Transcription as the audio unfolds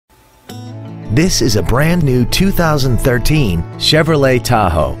This is a brand new 2013 Chevrolet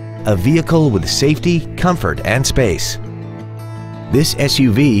Tahoe, a vehicle with safety, comfort, and space. This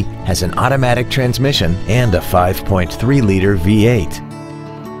SUV has an automatic transmission and a 5.3-liter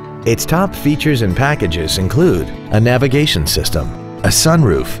V8. Its top features and packages include a navigation system, a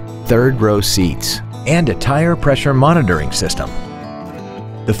sunroof, third-row seats, and a tire pressure monitoring system.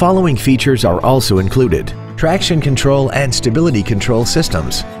 The following features are also included: traction control and stability control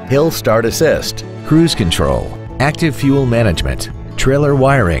systems, hill start assist, cruise control, active fuel management, trailer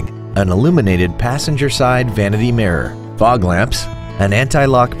wiring, an illuminated passenger side vanity mirror, fog lamps, an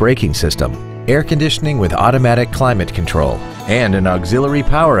anti-lock braking system, air conditioning with automatic climate control, and an auxiliary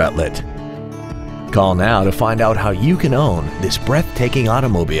power outlet. Call now to find out how you can own this breathtaking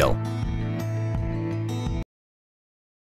automobile.